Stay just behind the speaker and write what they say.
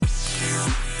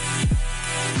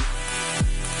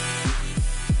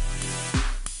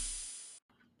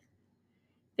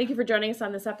Thank you for joining us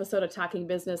on this episode of Talking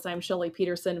Business. I'm Shelley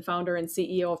Peterson, founder and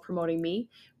CEO of Promoting Me,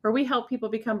 where we help people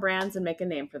become brands and make a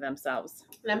name for themselves.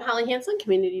 And I'm Holly Hanson,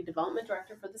 Community Development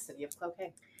Director for the City of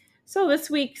Cloquet. So this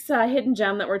week's hidden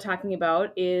gem that we're talking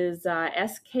about is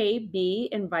SKB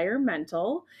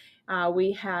Environmental.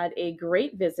 We had a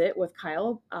great visit with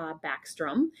Kyle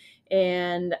Backstrom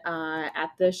and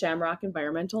at the Shamrock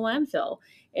Environmental Landfill.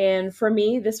 And for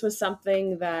me, this was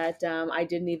something that I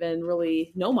didn't even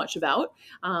really know much about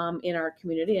in our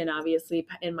community. And obviously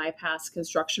in my past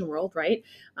construction world, right,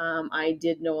 I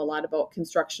did know a lot about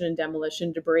construction and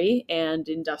demolition debris and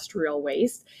industrial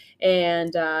waste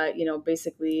and,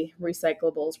 basically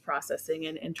recyclables, processing,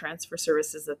 and transfer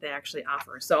services that they actually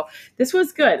offer. So this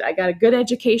was good. I got a good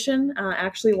education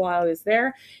actually while I was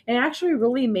there, and actually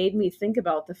really made me think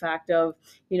about the fact of,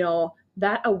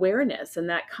 that awareness and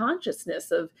that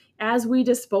consciousness of as we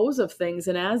dispose of things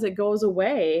and as it goes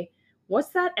away, what's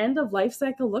that end of life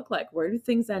cycle look like? Where do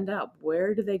things end up?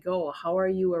 Where do they go? How are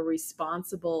you a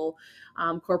responsible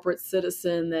corporate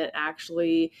citizen that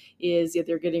actually is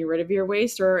either getting rid of your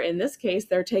waste or in this case,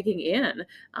 they're taking in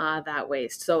that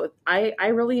waste? So I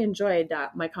really enjoyed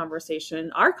our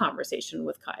conversation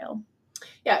with Kyle.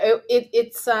 Yeah,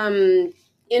 it's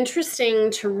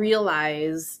interesting to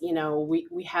realize,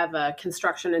 we have a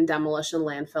construction and demolition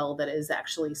landfill that is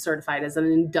actually certified as an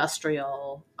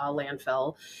industrial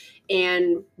landfill.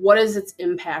 And what is its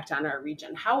impact on our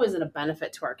region? How is it a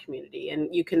benefit to our community?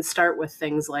 And you can start with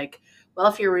things like, well,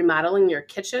 if you're remodeling your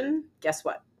kitchen, guess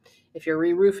what? If you're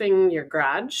re-roofing your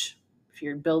garage, if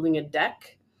you're building a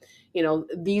deck,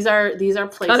 these are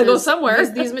places. Gotta go somewhere.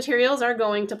 These materials are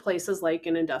going to places like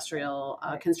an industrial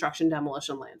construction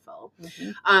demolition landfill.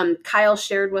 Mm-hmm. Kyle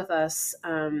shared with us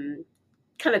kind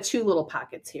of two little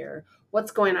pockets here.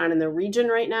 What's going on in the region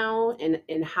right now,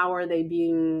 and how are they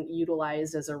being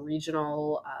utilized as a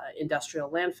regional industrial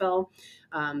landfill?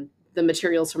 The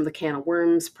materials from the Can of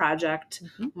Worms project,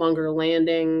 mm-hmm. Munger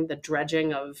Landing, the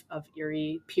dredging of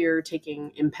Erie Pier,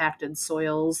 taking impacted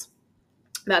soils.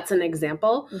 That's an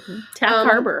example. Mm-hmm. Tack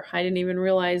Harbor. I didn't even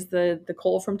realize the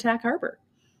coal from Tack Harbor.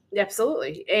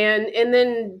 Absolutely. And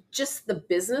then just the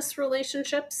business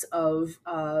relationships of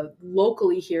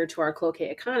locally here to our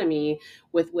Cloquet economy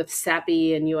with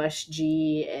SAPI and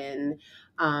USG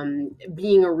and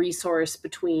being a resource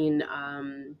between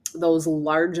those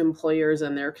large employers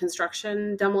and their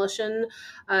construction demolition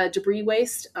debris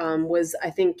waste was, I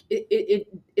think,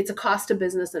 it's a cost of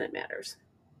business and it matters.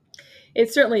 It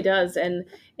certainly does. And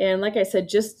like I said,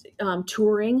 just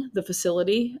touring the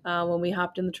facility when we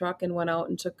hopped in the truck and went out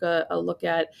and took a look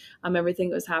at everything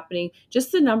that was happening,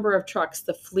 just the number of trucks,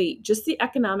 the fleet, just the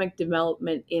economic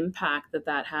development impact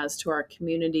that has to our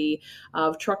community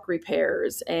of truck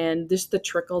repairs and just the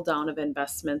trickle down of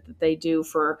investment that they do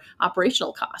for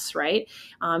operational costs, right?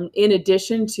 In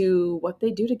addition to what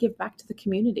they do to give back to the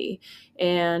community.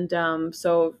 And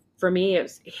so for me,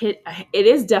 it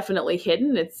is definitely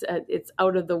hidden. It's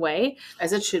out of the way,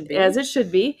 as it should be.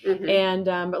 Mm-hmm. And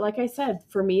but like I said,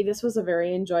 for me, this was a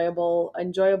very enjoyable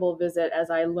visit as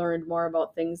I learned more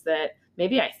about things that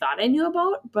maybe I thought I knew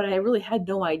about, but I really had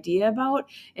no idea about.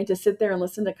 And to sit there and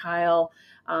listen to Kyle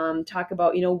talk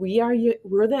about,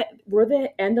 we're the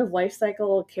end of life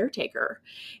cycle caretaker,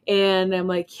 and I'm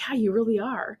like, yeah, you really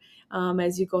are.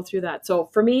 As you go through that. So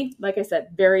for me, like I said,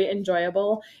 very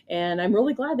enjoyable. And I'm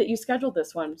really glad that you scheduled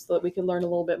this one so that we can learn a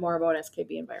little bit more about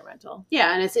SKB Environmental.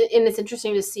 Yeah. And it's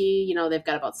interesting to see, they've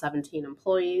got about 17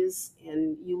 employees,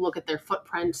 and you look at their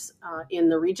footprint in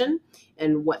the region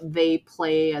and what they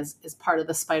play as part of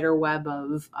the spider web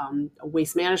of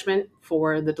waste management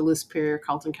for the Duluth Superior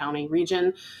Carleton County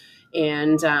region.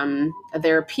 And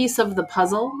they're a piece of the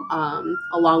puzzle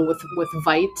along with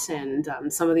Vite and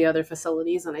some of the other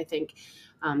facilities. And I think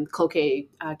Cloquet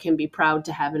can be proud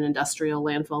to have an industrial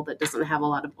landfill that doesn't have a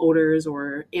lot of odors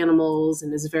or animals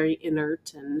and is very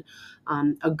inert and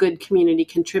a good community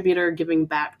contributor, giving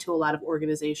back to a lot of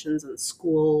organizations and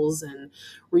schools and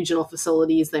regional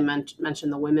facilities. They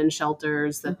mentioned the women's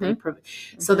shelters that mm-hmm. they provide.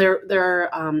 So they're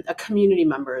a community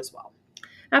member as well.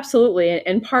 Absolutely.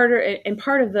 And part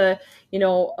of the,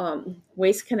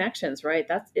 Waste Connections, right?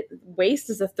 Waste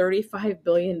is a $35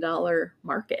 billion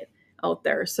market out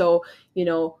there. So,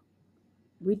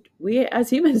 we as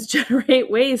humans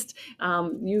generate waste.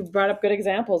 You brought up good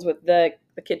examples with the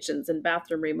kitchens and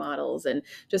bathroom remodels and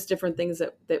just different things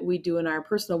that we do in our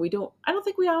personal. I don't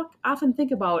think we often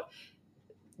think about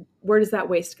where does that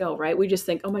waste go, right? We just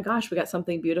think, oh my gosh, we got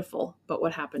something beautiful, but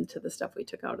what happened to the stuff we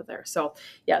took out of there? So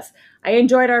yes, I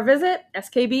enjoyed our visit,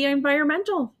 SKB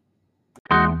Environmental.